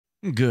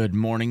Good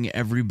morning,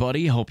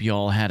 everybody. Hope you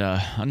all had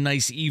a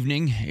nice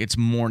evening. It's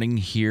morning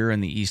here in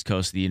the East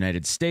Coast of the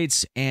United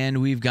States,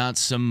 and we've got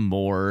some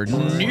more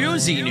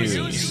newsy news.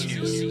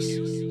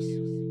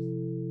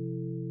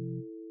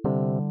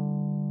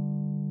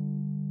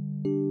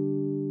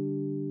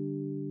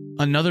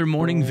 Another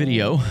morning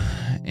video,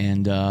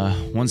 and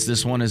once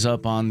this one is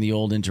up on the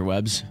old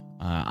interwebs,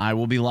 I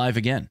will be live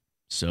again.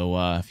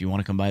 So if you want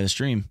to come by the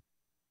stream,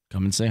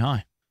 come and say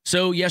hi.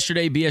 So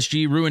yesterday,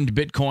 BSG ruined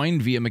Bitcoin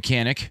via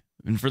mechanic.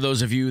 And for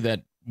those of you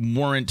that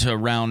weren't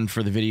around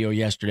for the video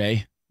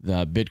yesterday,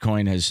 the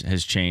Bitcoin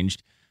has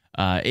changed.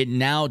 It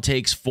now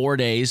takes 4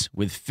 days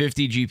with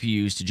 50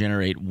 GPUs to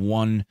generate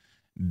 1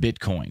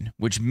 Bitcoin,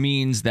 which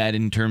means that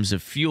in terms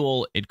of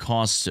fuel, it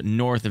costs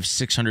north of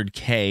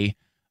 600K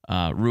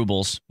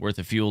rubles worth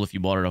of fuel if you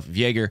bought it off of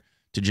Jaeger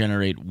to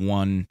generate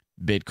 1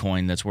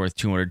 Bitcoin that's worth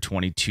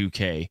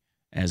 222K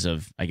as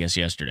of, I guess,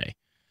 yesterday.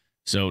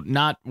 So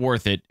not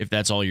worth it if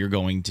that's all you're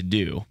going to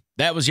do.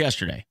 That was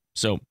yesterday.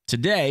 So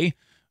today,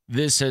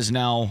 this has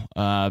now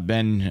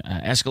been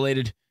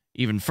escalated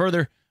even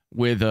further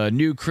with a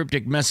new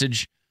cryptic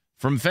message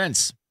from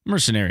Fence.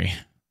 Mercenary,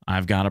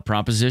 I've got a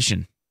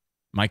proposition.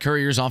 My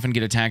couriers often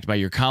get attacked by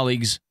your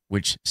colleagues,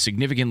 which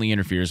significantly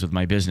interferes with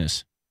my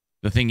business.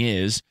 The thing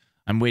is,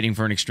 I'm waiting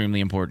for an extremely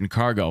important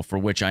cargo for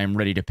which I am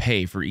ready to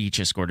pay for each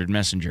escorted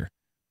messenger,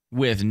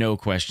 with no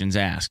questions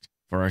asked.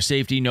 For our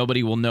safety,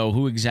 nobody will know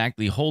who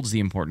exactly holds the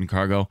important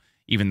cargo,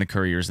 even the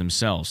couriers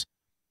themselves.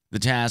 The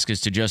task is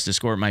to just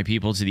escort my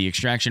people to the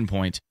extraction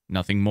point,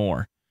 nothing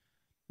more.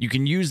 You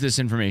can use this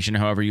information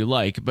however you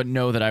like, but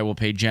know that I will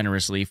pay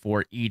generously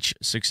for each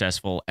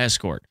successful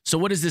escort. So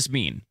what does this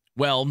mean?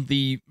 Well,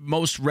 the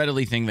most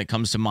readily thing that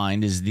comes to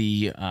mind is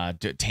the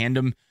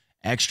tandem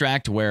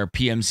extract, where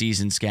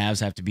PMCs and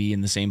scavs have to be in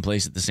the same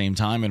place at the same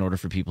time in order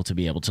for people to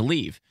be able to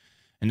leave.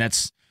 And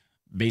that's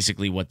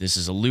basically what this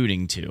is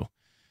alluding to.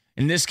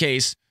 In this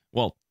case,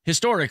 well,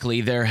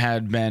 historically, there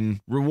had been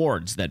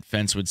rewards that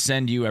Fence would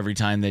send you every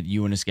time that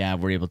you and a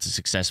scav were able to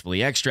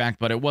successfully extract,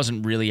 but it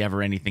wasn't really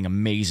ever anything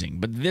amazing.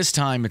 But this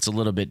time, it's a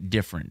little bit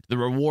different. The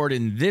reward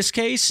in this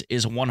case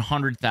is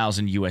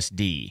 100,000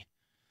 USD.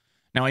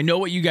 Now, I know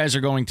what you guys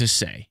are going to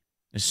say.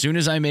 As soon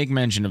as I make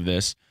mention of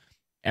this,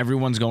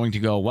 everyone's going to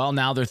go, well,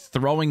 now they're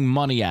throwing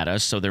money at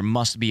us, so there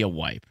must be a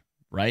wipe,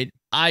 right?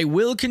 I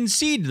will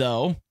concede,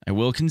 though,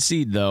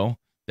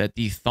 that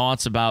the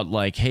thoughts about,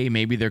 like, hey,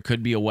 maybe there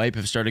could be a wipe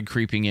have started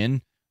creeping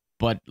in.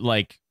 But,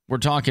 like, we're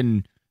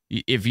talking,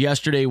 if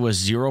yesterday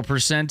was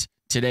 0%,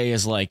 today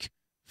is like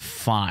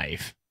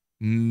 5,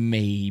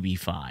 maybe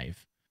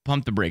 5.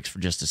 Pump the brakes for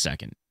just a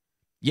second.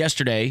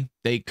 Yesterday,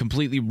 they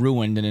completely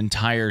ruined an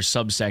entire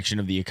subsection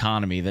of the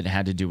economy that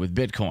had to do with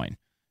Bitcoin.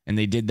 And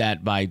they did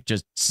that by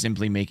just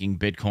simply making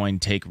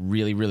Bitcoin take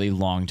really, really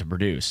long to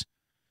produce.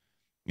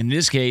 In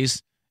this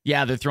case,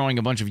 yeah, they're throwing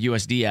a bunch of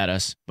USD at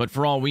us, but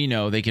for all we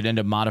know, they could end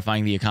up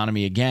modifying the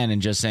economy again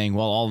and just saying,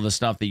 well, all of the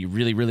stuff that you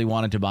really, really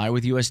wanted to buy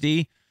with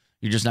USD,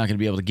 you're just not going to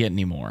be able to get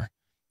anymore.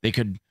 They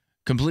could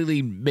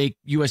completely make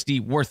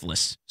USD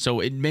worthless, so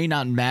it may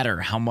not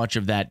matter how much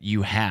of that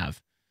you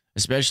have,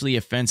 especially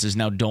if Fence is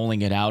now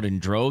doling it out in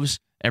droves.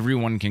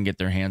 Everyone can get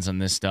their hands on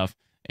this stuff,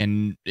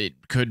 and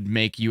it could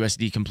make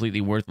USD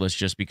completely worthless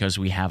just because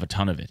we have a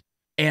ton of it.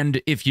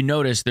 And if you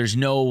notice, there's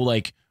no,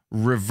 like,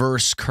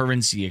 reverse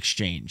currency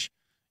exchange.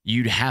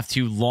 You'd have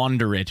to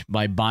launder it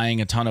by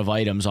buying a ton of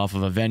items off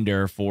of a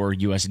vendor for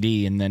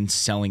USD and then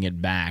selling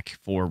it back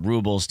for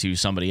rubles to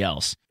somebody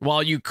else.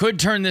 While you could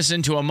turn this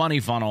into a money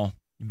funnel,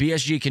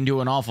 BSG can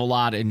do an awful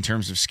lot in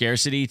terms of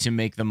scarcity to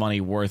make the money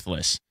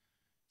worthless.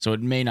 So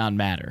it may not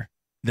matter.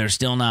 They're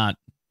still not,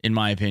 in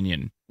my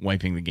opinion,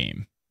 wiping the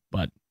game.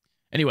 But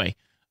anyway,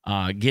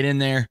 get in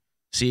there,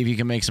 see if you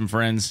can make some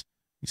friends,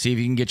 see if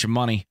you can get your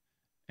money,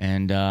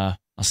 and I'll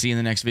see you in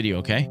the next video,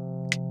 okay?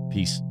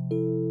 Peace.